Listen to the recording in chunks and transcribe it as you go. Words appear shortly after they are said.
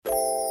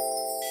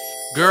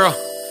Girl,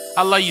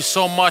 I love you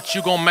so much,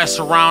 you gon' mess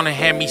around and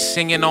have me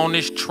singing on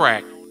this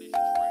track.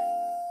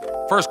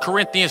 1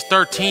 Corinthians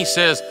 13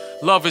 says,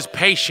 love is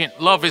patient,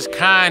 love is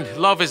kind,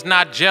 love is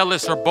not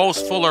jealous or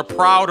boastful or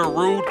proud or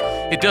rude.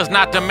 It does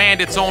not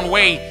demand its own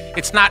way,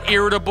 it's not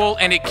irritable,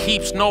 and it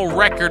keeps no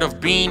record of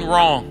being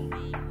wrong.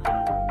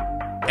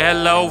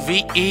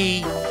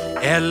 L.O.V.E,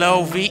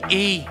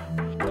 L.O.V.E,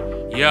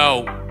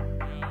 yo.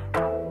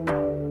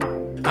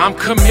 I'm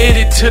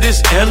committed to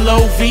this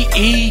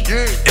L.O.V.E,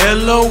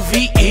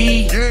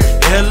 L.O.V.E,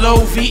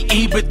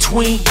 L.O.V.E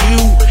between you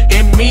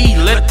and me.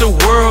 Let the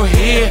world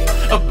hear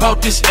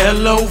about this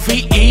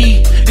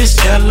L.O.V.E, this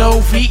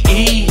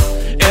L.O.V.E,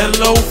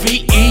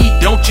 L.O.V.E.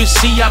 Don't you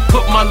see I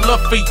put my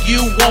love for you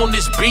on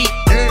this beat?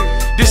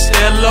 This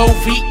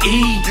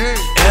L.O.V.E,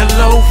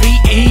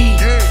 L.O.V.E,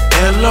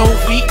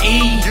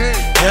 L.O.V.E,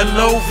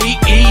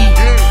 L.O.V.E,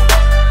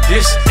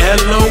 this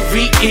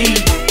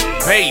L.O.V.E.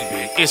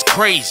 Baby, it's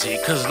crazy,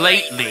 cause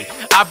lately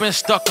I've been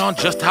stuck on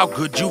just how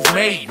good you've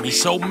made me.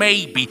 So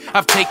maybe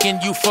I've taken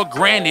you for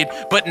granted,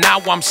 but now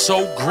I'm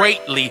so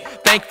greatly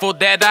thankful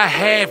that I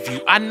have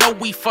you. I know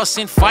we fuss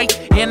and fight,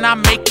 and I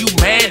make you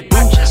mad,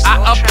 boo.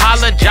 I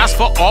apologize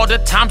for all the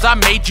times I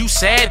made you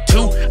sad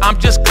too. I'm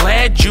just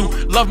glad you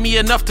love me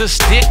enough to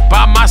stick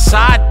by my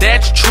side,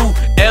 that's true.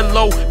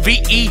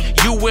 L.O.V.E,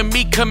 you and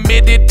me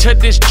committed to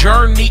this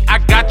journey. I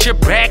got your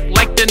back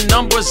like the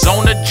numbers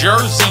on a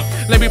jersey.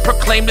 Let me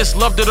proclaim this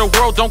love to the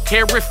world, don't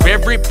care if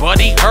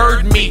everybody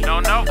heard me.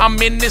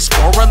 I'm in this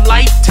for a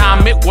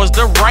lifetime, it was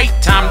the right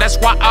time. That's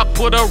why I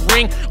put a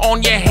ring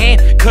on your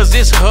hand, cause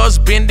it's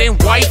husband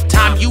and wife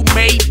time. You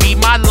may be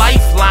my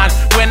lifeline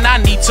when I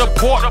need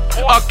support.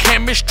 Our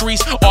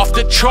chemistry's off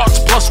the charts,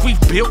 plus we've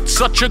built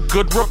such a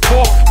good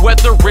rapport.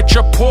 Whether rich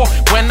or poor,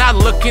 when I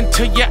look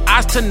into your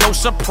eyes, to no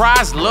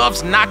surprise,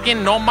 love's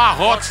knocking on my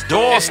heart's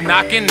door. It's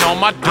knocking on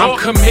my door. I'm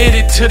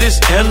committed to this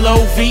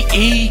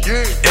L.O.V.E,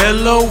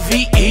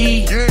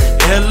 L.O.V.E,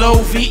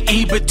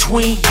 L.O.V.E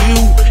between you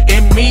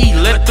and me.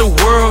 Let the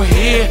world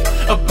hear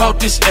about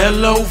this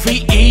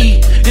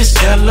L.O.V.E, this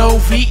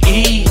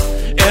L.O.V.E,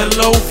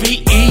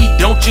 L.O.V.E.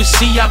 Don't you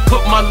see I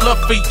put my love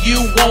for you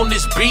on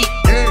this beat?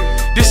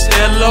 This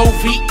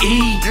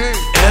L.O.V.E,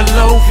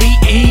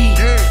 L.O.V.E,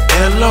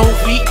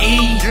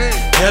 L.O.V.E,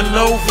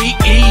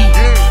 L.O.V.E,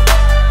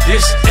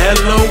 this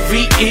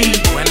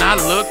L.O.V.E. When I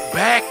look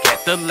back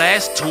at the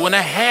last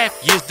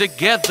 2.5 years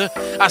together,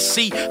 I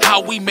see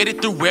how we made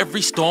it through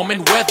every storm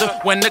and weather.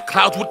 When the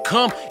clouds would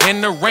come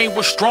and the rain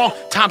was strong,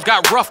 times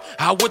got rough,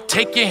 I would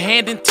take your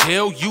hand and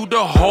tell you to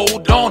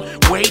hold on.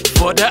 Wait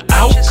for the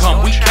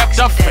outcome. We kept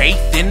our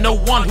faith in the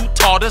one who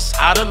taught us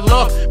how to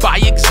love. By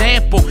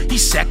example, he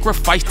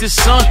sacrificed his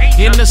son.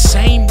 In the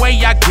same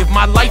way I give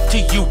my life to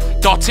you,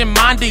 thoughts in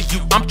mind of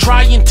you. I'm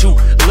trying to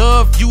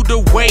love you the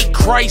way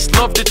Christ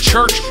loved the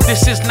church.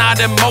 This is not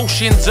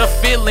emotions or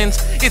feelings,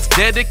 it's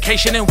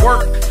dedication and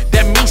work.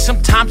 That means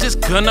sometimes it's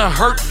gonna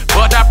hurt,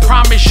 but I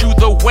promise you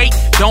the wait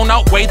don't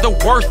outweigh the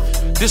worth.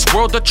 This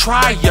world will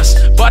try us,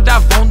 but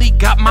I've only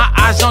got my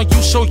eyes on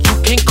you, so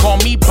you can call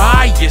me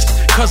biased.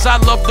 Cause I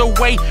love the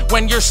way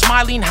when you're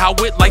smiling, how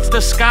it lights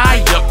the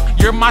sky up.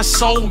 You're my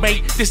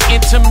soulmate, this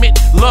intimate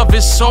love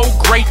is so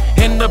great,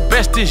 and the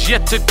best is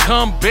yet to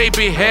come,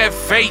 baby, have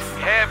faith.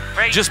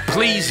 Just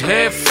please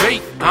have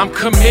faith. I'm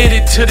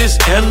committed to this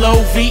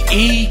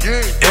L.O.V.E,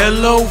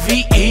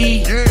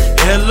 L.O.V.E,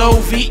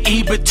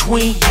 L.O.V.E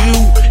between you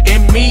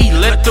and me.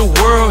 Let the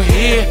world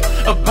hear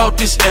about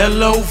this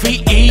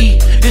L.O.V.E,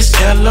 this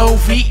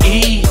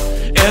L.O.V.E,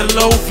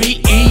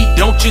 L.O.V.E.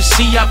 Don't you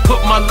see I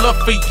put my love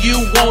for you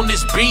on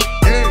this beat?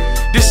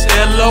 This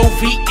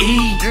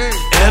L.O.V.E,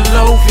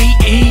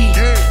 L.O.V.E,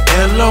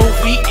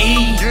 L.O.V.E,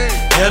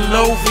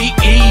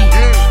 L.O.V.E,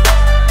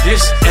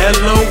 this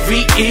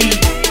L.O.V.E.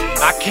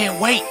 I can't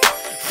wait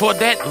for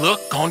that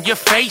look on your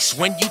face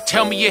when you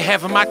tell me you're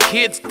having my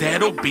kids.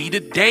 That'll be the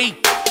day.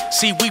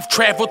 See, we've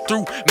traveled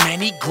through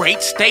many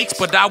great states,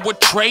 but I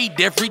would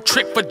trade every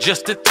trip for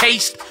just a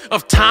taste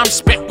of time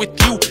spent with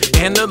you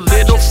and a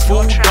little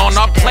food on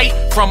our plate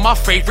from our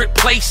favorite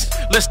place.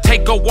 Let's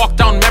take a walk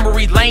down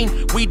memory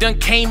lane. We done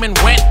came and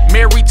went,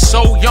 married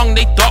so young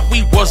they thought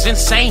we was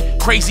insane.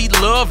 Crazy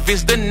love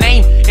is the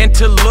name, and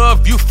to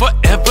love you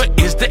forever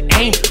is the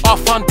aim. Our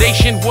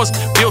foundation was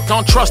built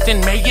on trust,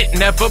 and may it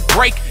never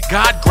break.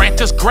 God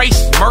grant us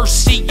grace,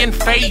 mercy, and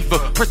favor.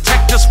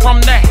 Protect us from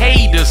the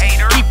haters,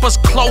 keep us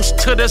close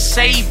to the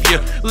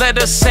Savior. Let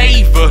us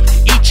savor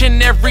each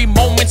and every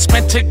moment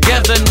spent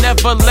together.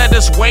 Never let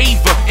us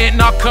waver in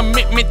our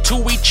commitment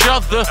to each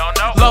other.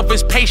 Love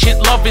is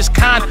patient, love is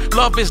kind,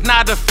 love is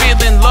not a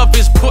feeling, love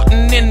is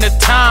putting in the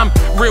time.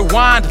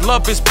 Rewind,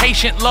 love is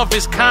patient, love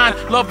is kind,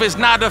 love is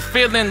not a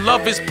feeling,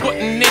 love is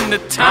putting in the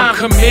time. I'm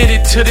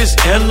committed to this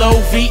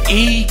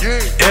L.O.V.E,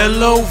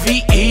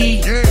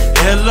 L.O.V.E,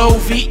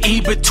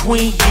 L.O.V.E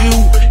between you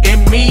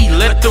and me.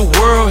 Let the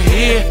world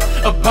hear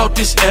about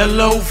this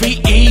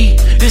L.O.V.E,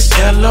 this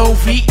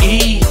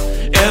L.O.V.E,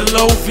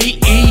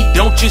 L.O.V.E.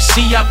 Don't you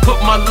see I put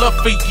my love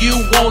for you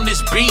on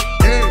this beat?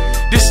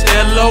 This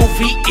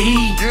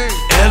L.O.V.E,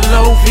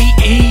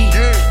 L.O.V.E,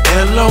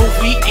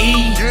 L.O.V.E.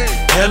 L-O-V-E,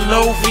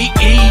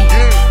 L-O-V-E,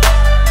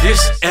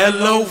 this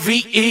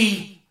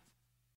L-O-V-E.